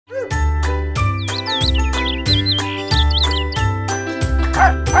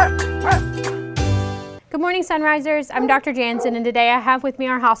morning, Sunrisers. I'm Dr. Janzen, and today I have with me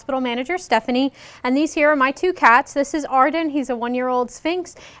our hospital manager, Stephanie. And these here are my two cats. This is Arden, he's a 1-year-old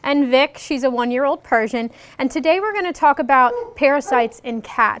Sphinx, and Vic, she's a 1-year-old Persian. And today we're going to talk about parasites in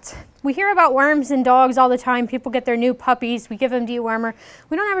cats. We hear about worms in dogs all the time. People get their new puppies, we give them dewormer.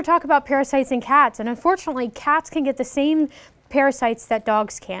 We don't ever talk about parasites in cats, and unfortunately, cats can get the same parasites that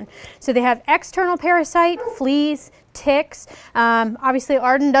dogs can. So they have external parasite, fleas, ticks. Obviously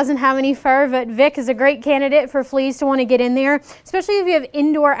Arden doesn't have any fur, but Vic is a great candidate for fleas to want to get in there, especially if you have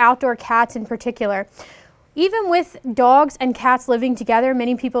indoor, outdoor cats in particular. Even with dogs and cats living together,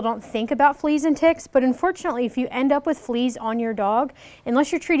 many people don't think about fleas and ticks, but unfortunately, if you end up with fleas on your dog,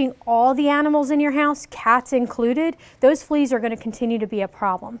 unless you're treating all the animals in your house, cats included, those fleas are going to continue to be a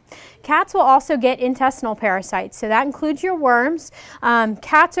problem. Cats will also get intestinal parasites, so that includes your worms.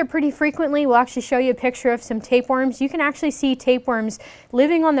 Cats are pretty frequently, we'll actually show you a picture of some tapeworms. You can actually see tapeworms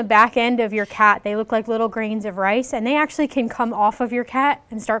living on the back end of your cat. They look like little grains of rice, and they actually can come off of your cat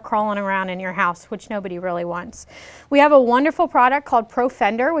and start crawling around in your house, which nobody really wants. We have a wonderful product called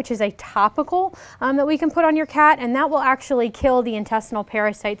Profender, which is a topical that we can put on your cat, and that will actually kill the intestinal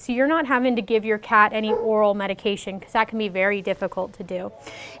parasites. So you're not having to give your cat any oral medication, because that can be very difficult to do.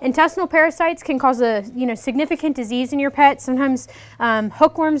 Intestinal parasites can cause a significant disease in your pet. Sometimes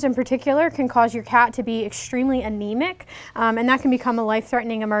hookworms in particular can cause your cat to be extremely anemic, and that can become a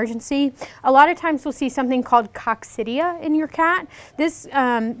life-threatening emergency. A lot of times we'll see something called coccidia in your cat. This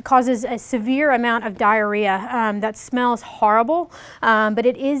causes a severe amount of diarrhea that smells horrible, but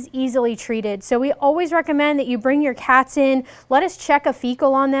it is easily treated. So we always recommend that you bring your cats in. Let us check a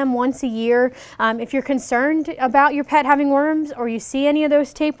fecal on them once a year. If you're concerned about your pet having worms or you see any of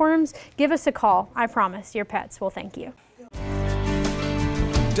those tapeworms, give us a call. I promise your pets will thank you.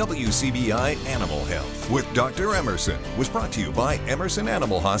 WCBI Animal Health with Dr. Emerson was brought to you by Emerson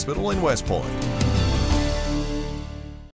Animal Hospital in West Point.